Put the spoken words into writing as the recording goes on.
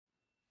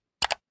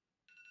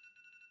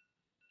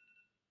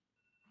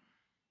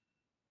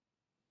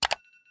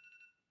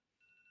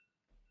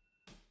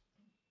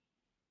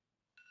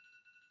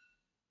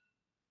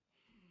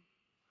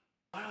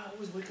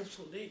always wake up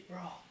so late, bro?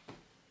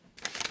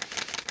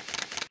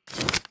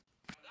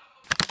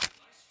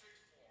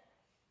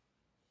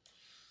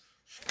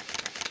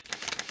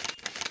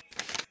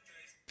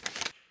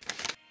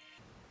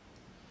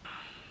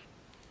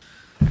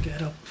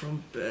 Get up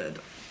from bed.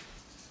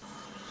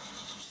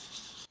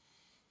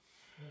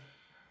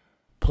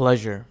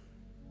 Pleasure.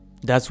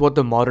 That's what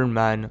the modern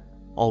man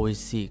always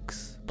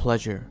seeks.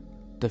 Pleasure.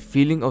 The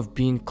feeling of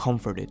being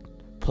comforted.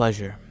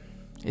 Pleasure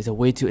is a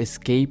way to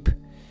escape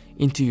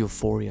into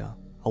euphoria.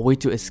 A way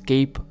to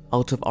escape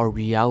out of our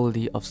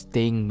reality of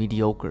staying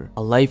mediocre.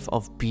 A life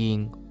of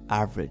being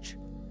average.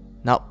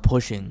 Not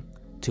pushing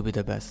to be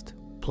the best.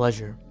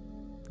 Pleasure.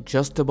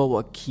 Just about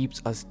what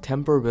keeps us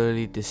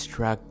temporarily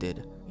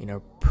distracted in our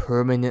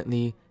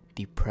permanently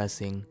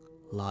depressing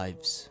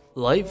lives.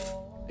 Life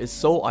is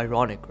so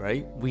ironic,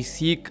 right? We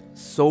seek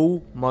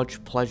so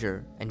much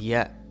pleasure and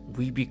yet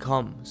we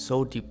become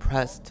so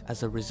depressed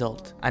as a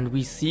result. And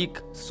we seek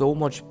so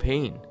much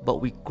pain, but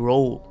we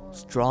grow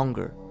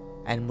stronger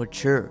and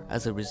mature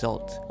as a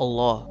result.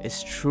 Allah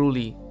is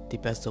truly the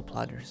best of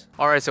planners.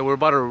 Alright, so we're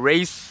about to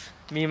race.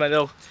 Me and my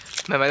little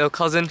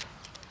cousin.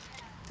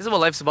 This is what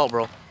life's about,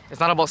 bro. It's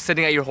not about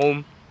sitting at your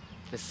home,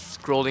 just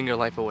scrolling your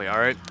life away,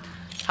 alright?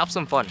 Have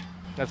some fun.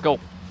 Let's go.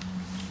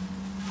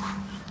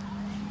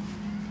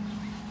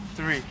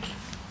 3,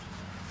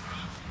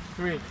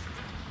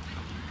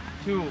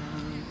 2,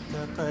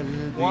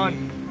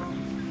 1,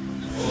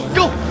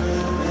 go!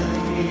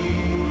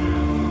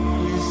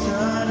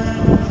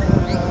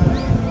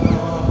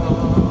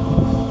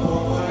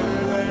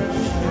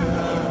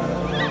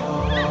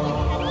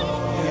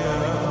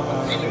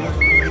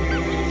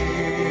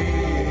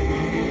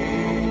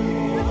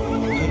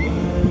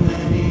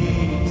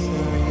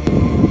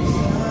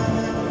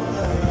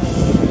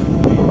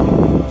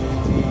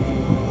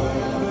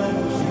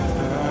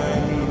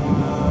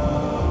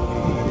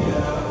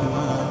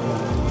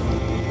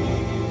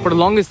 For the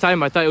longest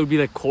time, I thought it would be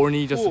like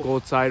corny just to go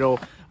outside. Oh,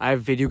 I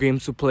have video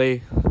games to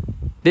play.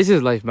 This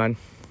is life, man.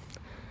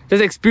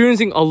 Just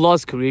experiencing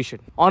Allah's creation.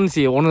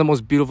 Honestly, one of the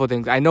most beautiful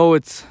things. I know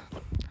I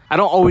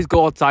don't always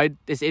go outside.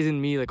 This isn't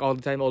me like all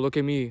the time. Oh, look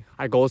at me.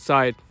 I go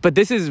outside. But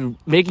this is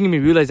making me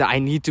realize that I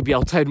need to be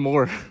outside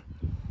more.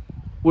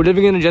 We're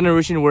living in a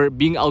generation where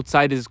being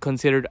outside is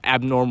considered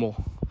abnormal.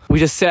 We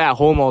just sit at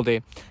home all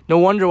day. No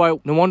wonder why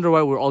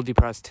we're all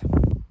depressed.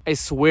 I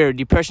swear,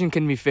 depression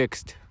can be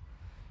fixed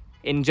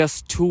in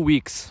just 2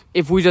 weeks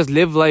if we just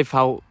live life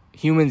how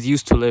humans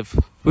used to live.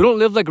 We don't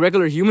live like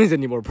regular humans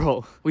anymore,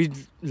 bro. We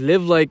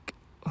live like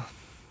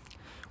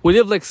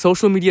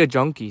social media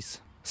junkies.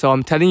 So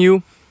I'm telling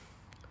you,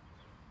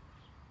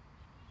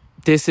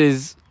 this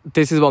is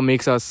what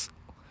makes us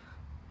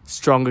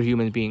stronger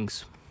human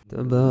beings.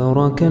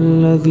 تبارك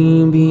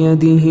الذي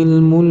بيده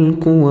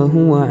الملك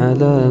وهو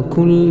على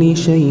كل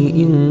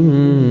شيء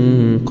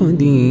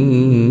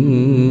قدير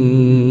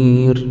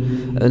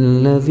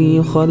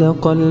الذي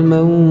خلق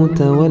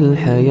الموت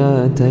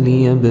والحياة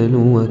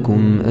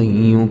ليبلوكم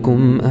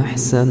أيكم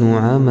أحسن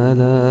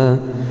عملا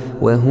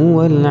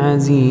وهو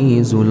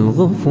العزيز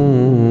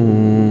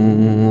الغفور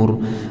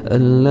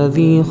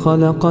الذي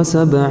خلق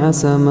 7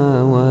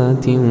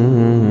 سماوات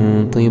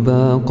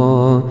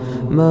طباقا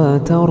ما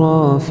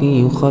ترى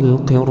في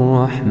خلق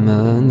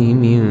الرحمن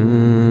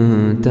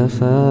من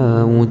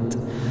تفاوت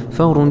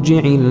فارجع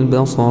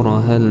البصر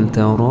هل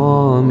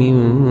ترى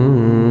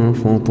من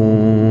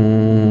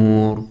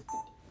فطور.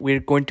 We're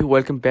going to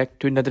welcome back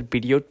to another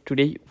video.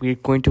 Today we're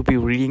going to be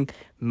reading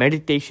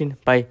Meditation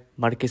by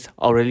Marcus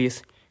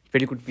Aurelius.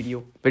 Very good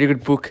video, very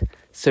good book.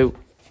 So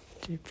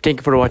thank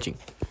you for watching.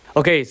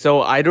 Okay,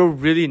 so I don't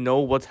really know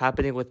what's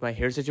happening with my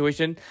hair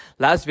situation.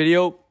 Last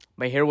video,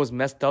 my hair was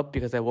messed up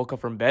because I woke up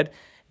from bed.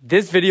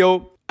 This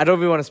video, I don't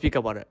really want to speak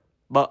about it.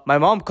 But my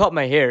mom cut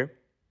my hair.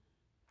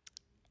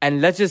 And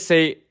let's just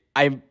say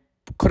I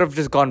could have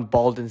just gone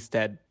bald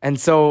instead. And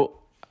so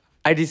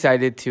I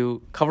decided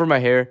to cover my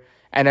hair.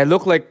 And I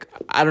look like,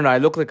 I don't know, I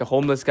look like a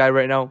homeless guy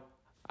right now.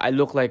 I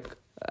look like,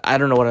 I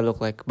don't know what I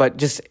look like. But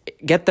just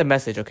get the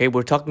message, okay?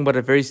 We're talking about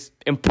a very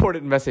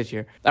important message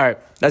here. All right,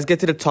 let's get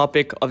to the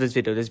topic of this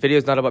video. This video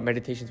is not about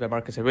meditations by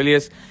Marcus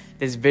Aurelius.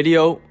 This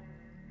video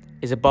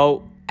is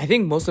about, I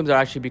think Muslims are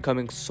actually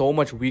becoming so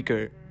much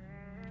weaker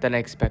than I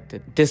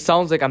expected. This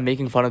sounds like I'm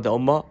making fun of the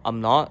ummah.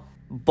 I'm not.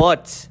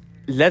 But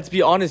let's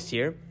be honest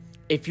here.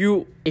 If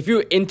you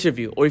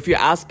interview or if you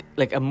ask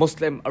like a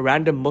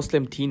random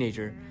Muslim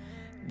teenager,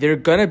 they're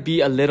gonna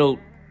be a little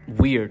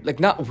weird. Like,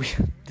 not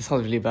weird. This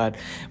sounds really bad.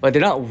 But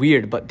they're not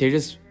weird, but they're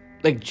just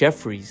like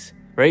Jeffries,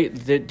 right?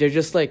 They're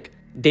just like,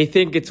 they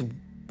think it's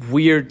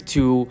weird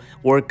to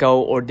work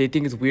out or they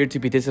think it's weird to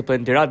be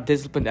disciplined. They're not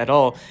disciplined at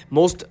all.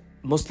 Most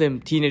Muslim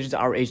teenagers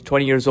our age,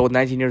 20 years old,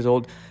 19 years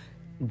old,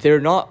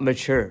 they're not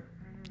mature.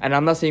 And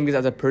I'm not saying this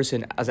as a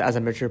person, as a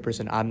mature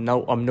person. I'm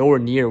nowhere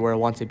near where I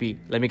want to be.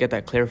 Let me get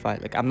that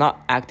clarified. Like, I'm not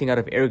acting out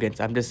of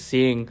arrogance. I'm just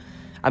saying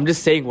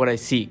what I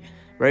see,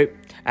 right?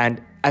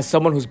 And as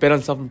someone who's been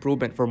on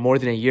self-improvement for more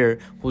than a year,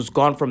 who's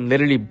gone from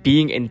literally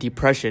being in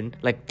depression,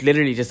 like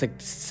literally just like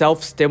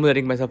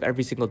self-stimulating myself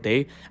every single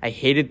day. I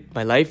hated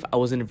my life. I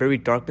was in very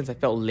darkness. I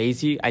felt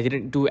lazy. I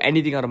didn't do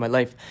anything out of my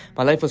life.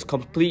 My life was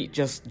complete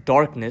just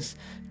darkness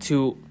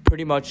to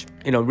pretty much,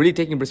 really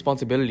taking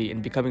responsibility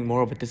and becoming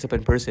more of a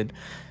disciplined person.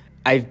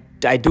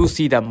 I do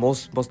see that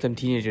most Muslim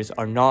teenagers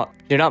they're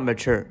not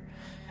mature.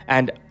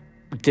 And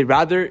they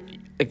rather,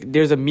 like,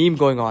 there's a meme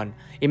going on.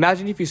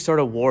 Imagine if you start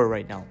a war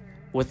right now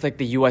with like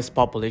the US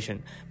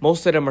population.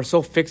 Most of them are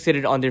so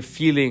fixated on their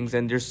feelings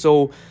and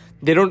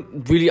they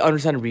don't really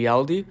understand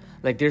reality.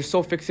 Like they're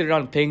so fixated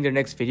on playing their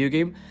next video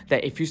game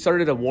that if you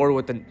started a war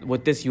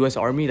with this US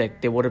army,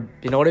 like they would have,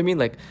 you know what I mean?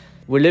 Like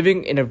we're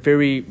living in a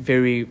very,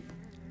 very,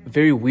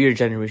 very weird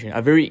generation,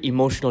 a very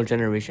emotional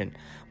generation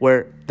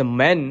where the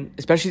men,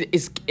 especially,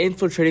 is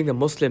infiltrating the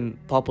Muslim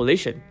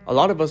population. A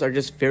lot of us are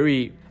just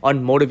very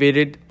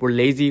unmotivated. We're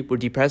lazy. We're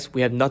depressed.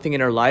 We have nothing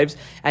in our lives.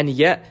 And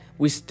yet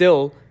we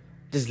still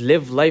just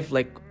live life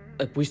like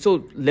we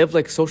still live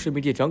like social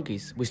media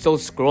junkies. We still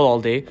scroll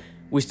all day.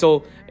 We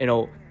still,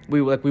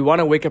 we want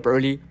to wake up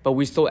early, but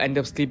we still end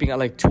up sleeping at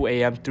like 2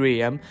 a.m.,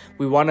 3 a.m.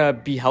 We want to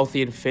be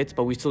healthy and fit,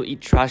 but we still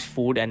eat trash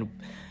food and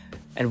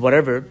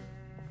whatever.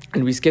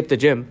 And we skip the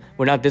gym.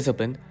 We're not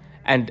disciplined.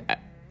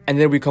 And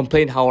then we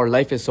complain how our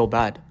life is so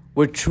bad.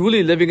 We're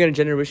truly living in a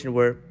generation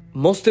where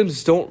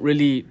Muslims don't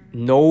really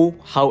know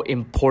how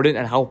important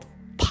and how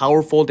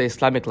powerful the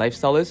Islamic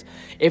lifestyle is.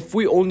 If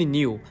we only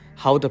knew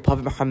how the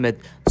Prophet Muhammad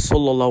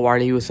sallallahu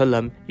alaihi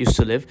wasallam used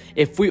to live,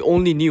 if we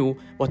only knew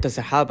what the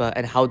Sahaba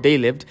and how they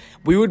lived,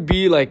 we would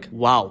be like,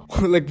 wow.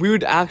 Like we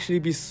would actually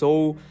be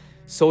so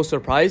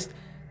surprised.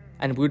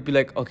 And we would be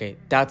like, okay,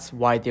 that's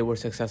why they were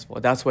successful.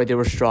 That's why they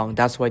were strong.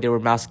 That's why they were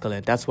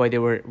masculine. That's why they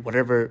were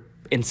whatever,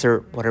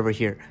 insert whatever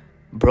here.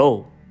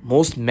 Bro,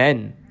 most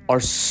men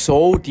are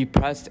so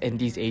depressed in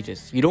these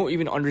ages. You don't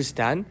even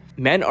understand.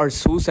 Men are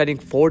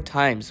suiciding 4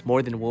 times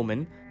more than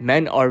women.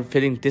 Men are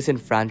feeling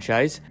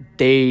disenfranchised.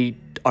 They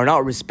are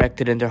not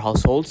respected in their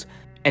households.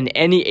 And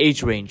any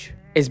age range.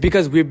 It's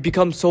because we've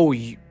become so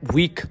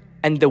weak.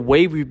 And the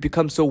way we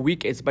become so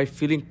weak is by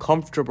feeling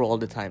comfortable all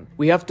the time.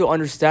 We have to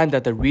understand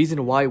that the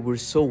reason why we're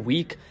so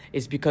weak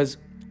is because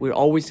we're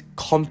always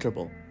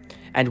comfortable.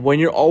 And when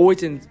you're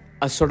always in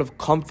a sort of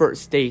comfort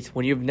state,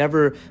 when you've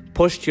never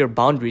pushed your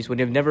boundaries, when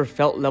you've never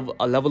felt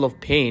a level of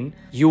pain,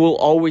 you will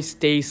always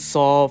stay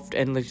soft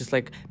and just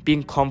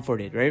being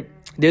comforted, right?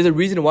 There's a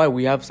reason why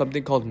we have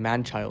something called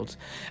man-child.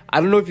 I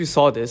don't know if you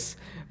saw this,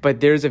 but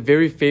there's a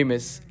very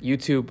famous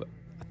YouTube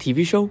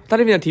TV show, not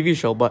even a TV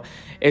show, but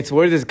it's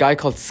where this guy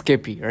called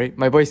Skippy, right?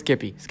 My boy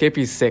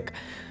Skippy's sick,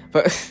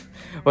 but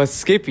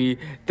Skippy,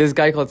 this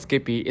guy called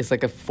Skippy is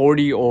like a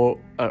 40 or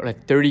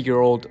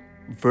 30-year-old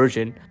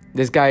virgin.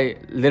 This guy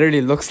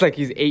literally looks like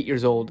he's 8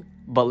 years old,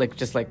 but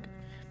okay,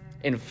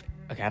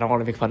 I don't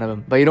want to make fun of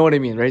him, but you know what I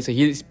mean, right? So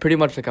he's pretty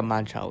much like a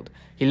man-child.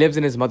 He lives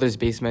in his mother's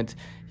basement.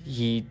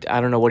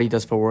 I don't know what he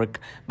does for work,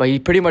 but he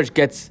pretty much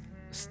gets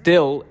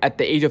still at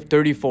the age of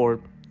 34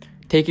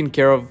 taken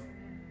care of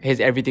his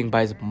everything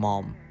by his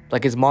mom.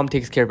 Like his mom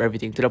takes care of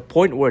everything to the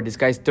point where this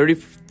guy's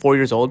 34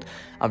 years old,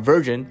 a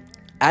virgin,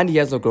 and he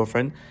has no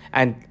girlfriend.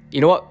 And you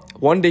know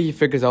what? One day he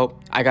figures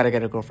out, I gotta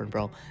get a girlfriend,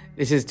 bro.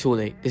 This is too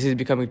late. This is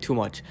becoming too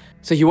much.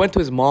 So he went to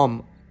his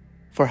mom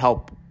for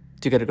help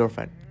to get a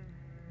girlfriend.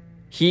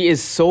 He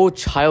is so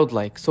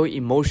childlike, so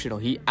emotional.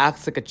 He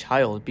acts like a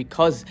child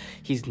because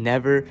he's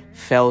never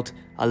felt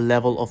a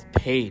level of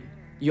pain.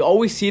 You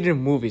always see it in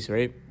movies,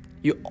 right?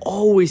 You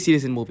always see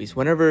this in movies.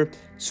 Whenever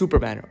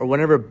Superman or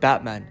whenever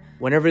Batman,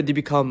 whenever they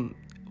become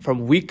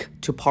from weak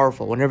to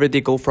powerful, whenever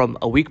they go from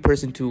a weak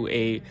person to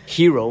a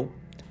hero,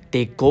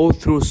 they go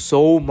through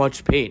so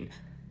much pain.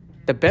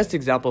 The best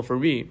example for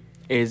me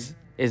is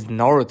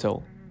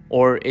Naruto,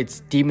 or it's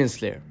Demon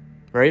Slayer,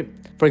 right?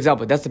 For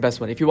example, that's the best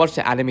one. If you watch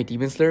the anime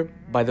Demon Slayer,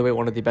 by the way,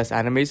 one of the best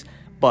animes,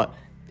 but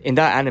in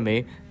that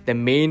anime, the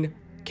main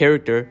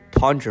character,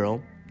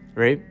 Tanjiro,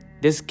 right?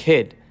 This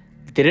kid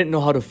didn't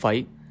know how to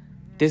fight.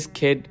 This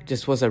kid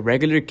just was a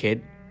regular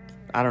kid.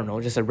 I don't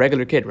know, just a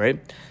regular kid, right?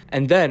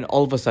 And then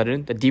all of a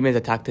sudden, the demons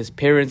attacked his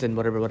parents and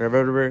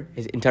whatever.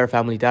 His entire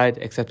family died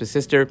except his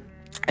sister.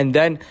 And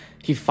then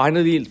he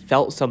finally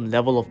felt some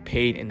level of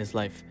pain in his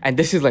life. And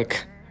this is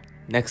like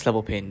next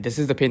level pain. This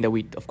is the pain that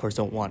we, of course,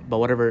 don't want. But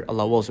whatever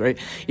Allah wills, right?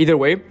 Either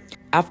way,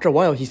 after a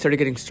while, he started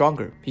getting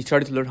stronger. He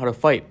started to learn how to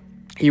fight.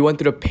 He went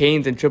through the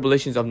pains and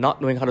tribulations of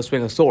not knowing how to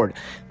swing a sword.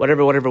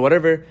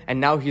 Whatever. And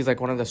now he's like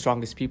one of the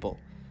strongest people.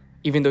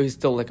 Even though he's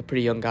still like a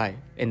pretty young guy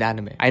in the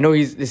anime. I know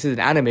this is an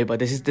anime, but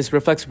this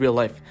reflects real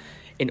life.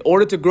 In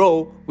order to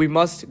grow, we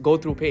must go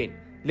through pain.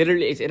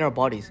 Literally, it's in our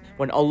bodies.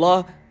 When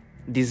Allah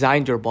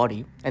designed your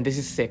body, and this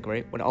is sick,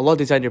 right? When Allah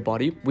designed your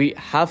body, we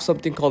have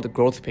something called the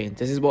growth pains.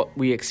 This is what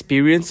we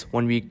experience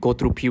when we go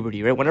through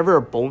puberty, right? Whenever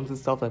our bones and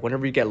stuff, like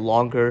whenever we get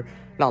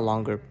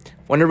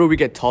whenever we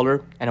get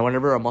taller and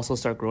whenever our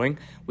muscles start growing,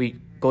 we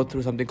go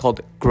through something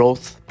called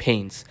growth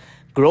pains.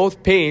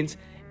 Growth pains,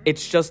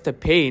 it's just the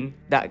pain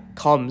that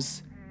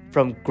comes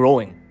from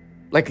growing.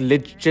 like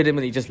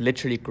legitimately just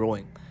literally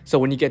growing. So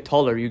when you get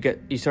taller,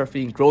 you start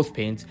feeling growth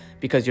pains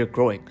because you're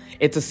growing.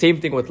 It's the same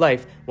thing with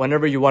life.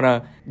 Whenever you want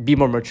to be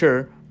more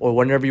mature or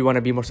whenever you want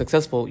to be more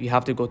successful, you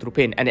have to go through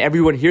pain. And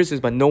everyone hears this,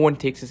 but no one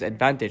takes this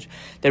advantage.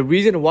 The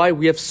reason why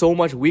we have so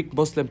much weak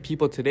Muslim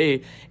people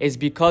today is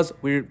because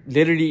we're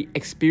literally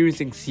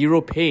experiencing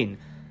zero pain.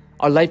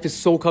 Our life is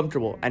so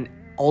comfortable. And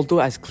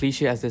although as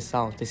cliche as this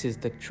sounds, this is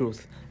the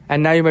truth.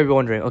 And now you might be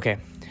wondering, okay,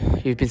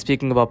 you've been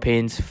speaking about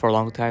pains for a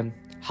long time.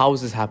 How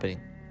is this happening?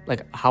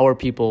 Like, how are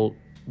people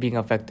being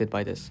affected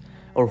by this,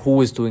 or who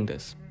is doing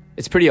this?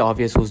 It's pretty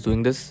obvious who's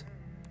doing this.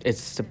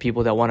 It's the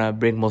people that want to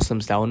bring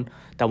Muslims down,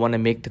 that want to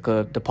make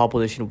the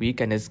population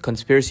weak. And as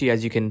conspiracy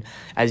as you can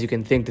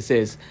think this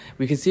is,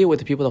 we can see it with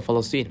the people of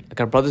Palestine. Like,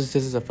 our brothers and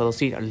sisters of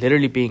Palestine are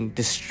literally being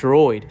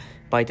destroyed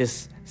by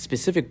this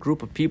specific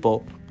group of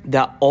people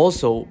that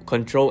also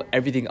control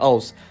everything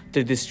else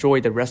to destroy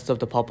the rest of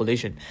the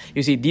population.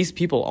 You see, these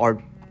people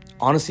are,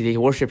 honestly, they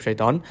worship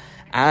Shaitan.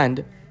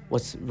 And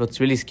what's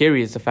really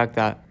scary is the fact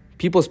that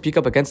people speak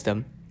up against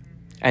them,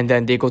 and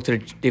then they go to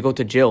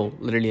jail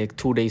literally like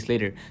 2 days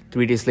later,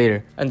 3 days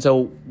later. And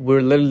so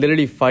we're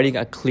literally fighting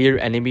a clear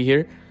enemy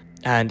here,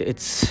 and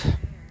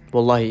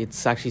wallahi,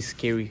 it's actually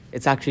scary.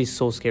 It's actually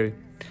so scary.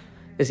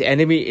 This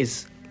enemy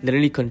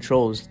literally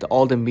controls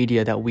all the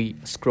media that we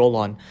scroll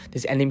on.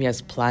 This enemy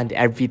has planned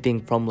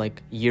everything from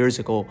like years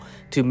ago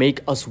to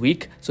make us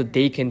weak so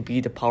they can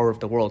be the power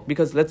of the world.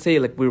 Because let's say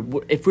like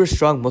if we're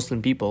strong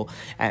Muslim people,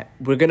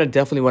 we're gonna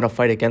definitely want to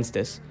fight against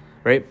this,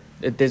 right?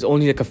 There's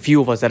only like a few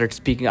of us that are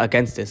speaking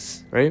against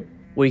this, right?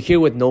 We're here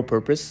with no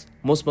purpose.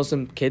 Most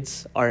Muslim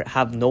kids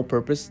have no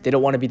purpose. They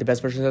don't want to be the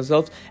best version of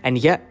themselves, and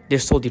yet they're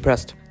so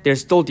depressed. They're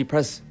still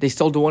depressed. They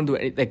still don't want to do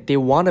anything. Like, they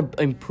want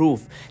to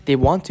improve. They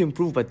want to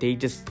improve, but they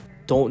just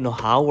don't know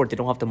how, or they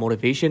don't have the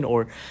motivation,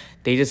 or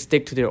they just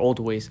stick to their old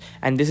ways.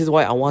 And this is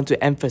why I want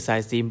to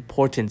emphasize the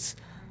importance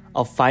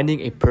of finding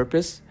a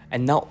purpose.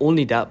 And not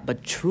only that,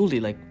 but truly,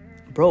 like,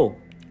 bro,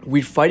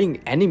 we're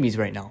fighting enemies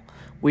right now.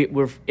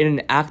 We're in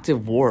an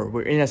active war.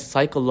 We're in a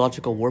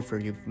psychological warfare.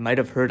 You might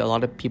have heard a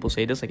lot of people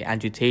say this, like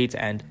Andrew Tate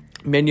and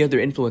many other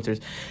influencers.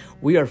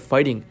 We are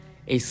fighting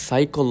a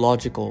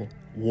psychological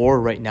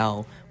war right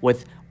now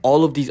with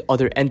all of these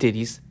other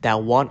entities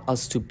that want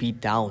us to be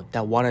down,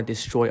 that want to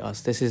destroy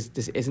us. This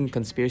isn't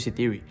conspiracy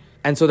theory.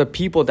 And so the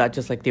people that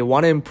just like, they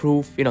want to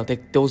improve,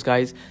 those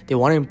guys, they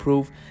want to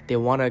improve, they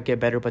want to get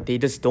better, but they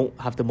just don't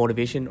have the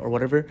motivation or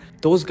whatever.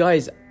 Those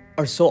guys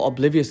are so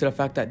oblivious to the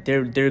fact that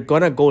they're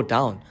gonna go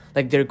down.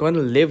 Like, they're gonna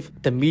live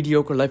the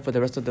mediocre life for the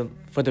rest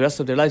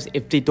of their lives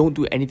if they don't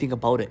do anything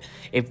about it.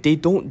 If they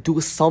don't do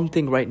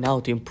something right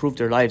now to improve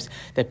their lives,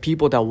 the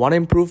people that want to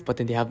improve but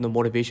then they have no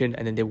motivation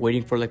and then they're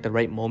waiting for like the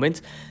right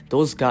moment,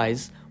 those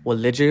guys will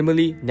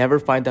legitimately never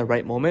find that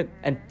right moment.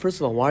 And first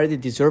of all, why are they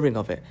deserving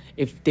of it?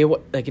 If they were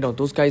like,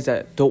 those guys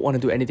that don't want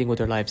to do anything with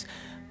their lives,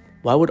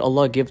 why would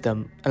Allah give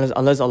them,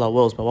 unless Allah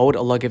wills, but why would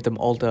Allah give them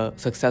all the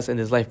success in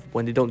this life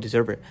when they don't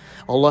deserve it?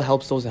 Allah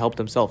helps those that help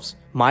themselves.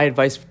 My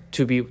advice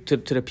to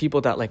the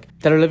people that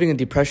are living in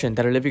depression,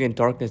 that are living in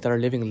darkness, that are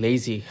living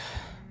lazy,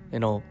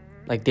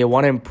 like, they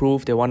want to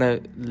improve, they want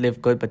to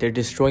live good, but they're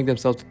destroying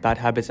themselves with bad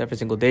habits every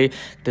single day.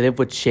 They live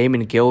with shame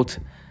and guilt.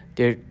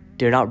 They're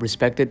not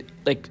respected.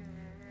 Like,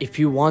 if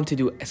you want to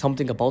do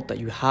something about that,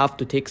 you have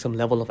to take some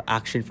level of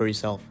action for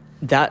yourself.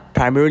 That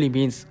primarily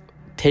means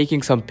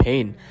taking some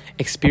pain,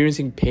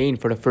 experiencing pain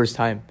for the first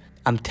time.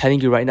 I'm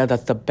telling you right now,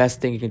 that's the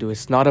best thing you can do.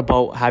 It's not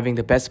about having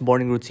the best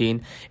morning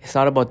routine. It's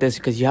not about this,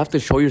 because you have to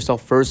show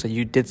yourself first that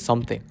you did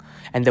something.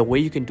 And the way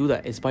you can do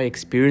that is by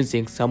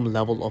experiencing some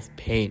level of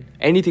pain.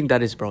 Anything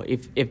that is, bro.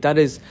 If that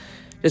is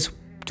just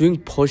doing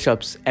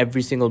push-ups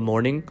every single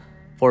morning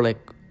for like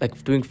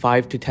doing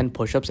 5 to 10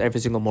 push-ups every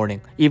single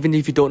morning, even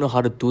if you don't know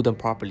how to do them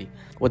properly.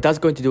 What that's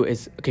going to do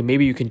is, okay,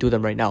 maybe you can do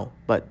them right now,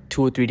 but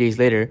 2 or 3 days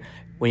later,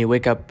 when you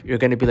wake up, you're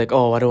going to be like,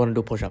 oh, I don't want to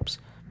do push-ups.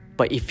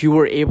 But if you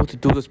were able to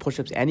do those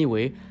push-ups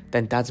anyway,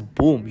 then that's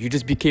boom. You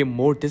just became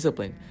more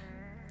disciplined.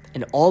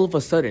 And all of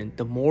a sudden,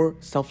 the more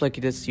stuff like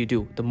this you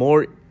do, the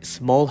more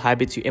small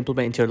habits you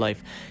implement into your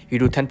life. You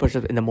do 10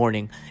 push-ups in the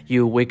morning.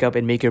 You wake up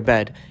and make your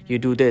bed. You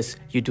do this.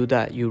 You do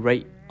that. You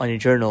write on your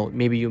journal.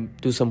 Maybe you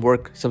do some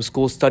work, some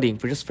school studying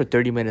for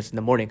 30 minutes in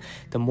the morning.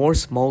 The more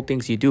small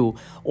things you do,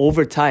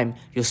 over time,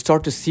 you'll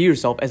start to see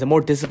yourself as a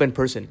more disciplined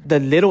person. The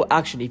little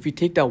action, if you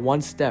take that one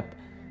step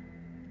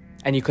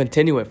and you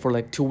continue it for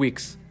like 2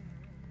 weeks,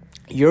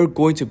 you're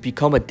going to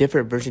become a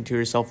different version to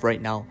yourself right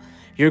now.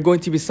 You're going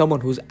to be someone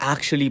who's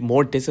actually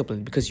more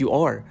disciplined, because you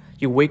are.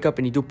 You wake up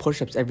and you do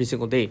push-ups every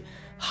single day.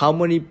 How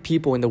many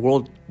people in the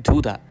world do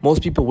that?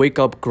 Most people wake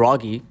up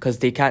groggy because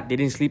they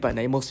didn't sleep at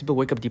night. Most people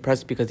wake up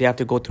depressed because they have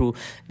to go to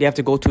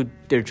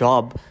their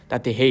job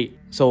that they hate.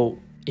 So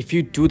if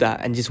you do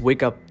that and just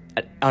wake up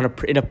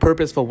in a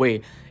purposeful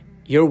way,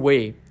 your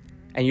way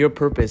and your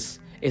purpose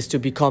is to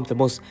become the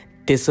most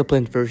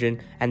disciplined version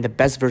and the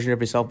best version of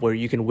yourself, where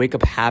you can wake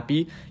up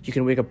happy, you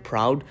can wake up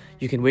proud,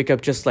 you can wake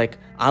up just like,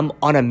 I'm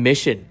on a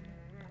mission.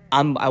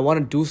 I want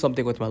to do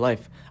something with my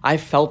life. I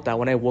felt that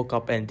when I woke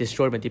up and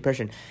destroyed my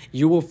depression.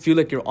 You will feel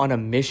like you're on a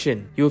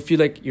mission. You will feel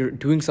like you're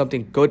doing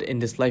something good in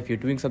this life. You're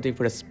doing something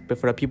for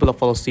the people of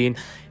Palestine.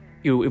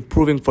 You're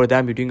improving for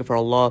them. You're doing it for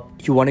Allah.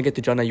 You want to get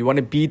to Jannah. You want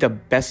to be the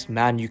best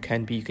man you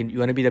can be. You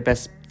want to be the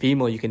best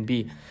female you can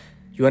be.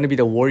 You want to be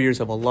the warriors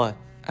of Allah.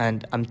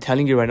 And I'm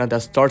telling you right now,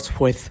 that starts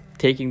with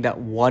taking that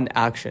one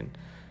action.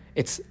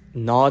 It's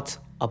not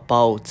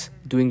about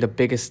doing the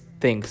biggest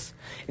things.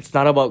 It's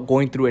not about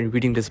going through and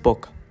reading this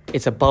book.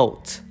 It's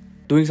about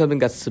doing something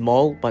that's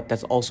small, but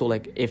that's also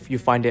like, if you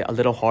find it a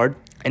little hard,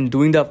 and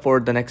doing that for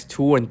the next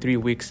 2 and 3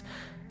 weeks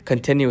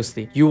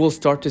continuously, you will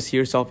start to see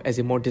yourself as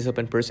a more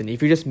disciplined person.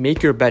 If you just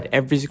make your bed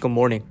every single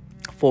morning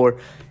for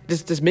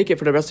just make it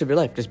for the rest of your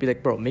life. Just be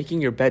like, bro,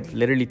 making your bed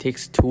literally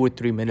takes 2 or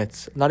 3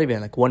 minutes, not even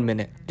like 1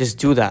 minute. Just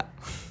do that.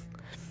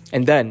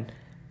 And then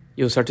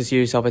you'll start to see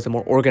yourself as a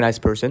more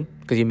organized person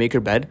because you make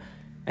your bed.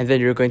 And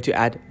then you're going to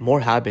add more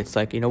habits.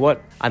 Like, you know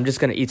what? I'm just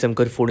going to eat some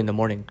good food in the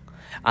morning.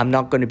 I'm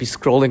not going to be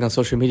scrolling on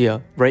social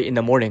media right in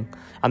the morning.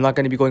 I'm not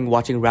going to be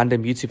watching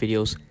random YouTube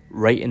videos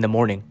right in the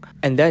morning.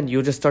 And then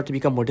you'll just start to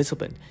become more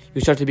disciplined.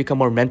 You start to become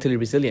more mentally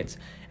resilient.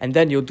 And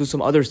then you'll do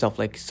some other stuff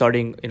like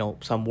starting,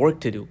 some work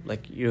to do.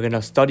 Like you're going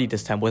to study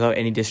this time without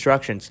any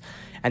distractions.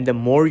 And the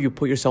more you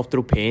put yourself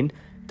through pain,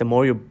 the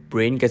more your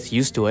brain gets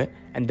used to it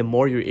and the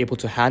more you're able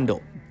to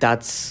handle.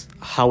 That's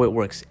how it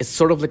works. It's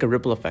sort of like a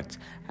ripple effect.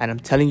 And I'm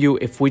telling you,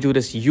 if we do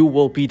this, you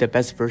will be the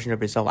best version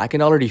of yourself. I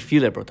can already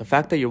feel it, bro. The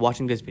fact that you're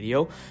watching this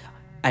video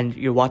and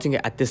you're watching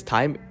it at this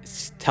time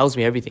tells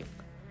me everything.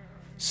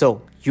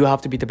 So you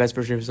have to be the best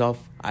version of yourself.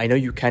 I know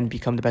you can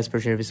become the best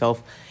version of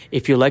yourself.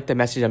 If you like the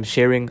message I'm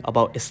sharing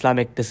about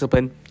Islamic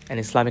discipline and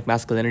Islamic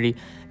masculinity,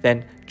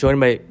 then join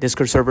my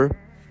Discord server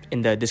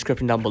in the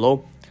description down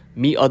below.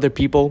 Meet other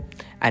people.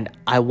 And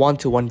I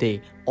want to one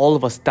day, all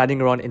of us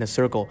standing around in a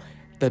circle,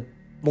 the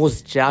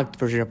most jacked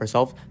version of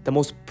ourselves, the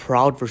most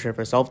proud version of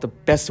ourselves, the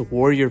best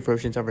warrior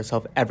versions of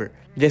ourselves ever.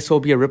 This will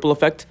be a ripple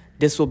effect.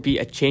 This will be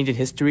a change in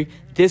history.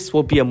 This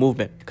will be a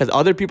movement because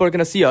other people are going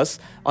to see us.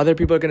 Other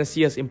people are going to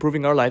see us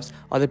improving our lives.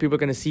 Other people are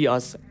going to see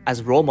us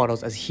as role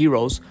models, as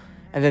heroes.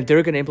 And then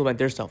they're going to implement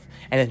their stuff.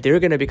 And then they're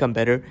going to become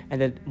better.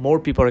 And then more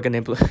people are going to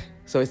implement.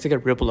 So it's like a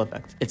ripple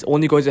effect. It's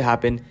only going to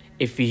happen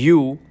if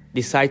you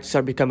decide to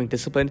start becoming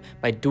disciplined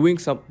by doing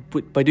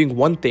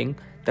one thing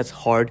that's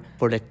hard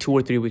for like 2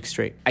 or 3 weeks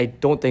straight. I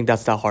don't think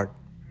that's that hard.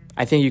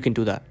 I think you can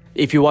do that.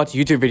 If you watch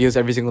YouTube videos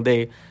every single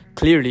day,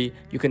 clearly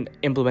you can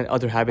implement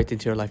other habits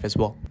into your life as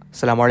well.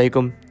 Assalamu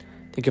alaikum.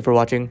 Thank you for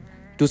watching.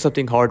 Do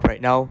something hard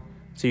right now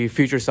so your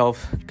future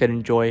self can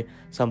enjoy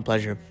some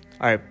pleasure.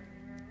 All right.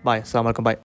 Bye. Assalamu alaikum. Bye.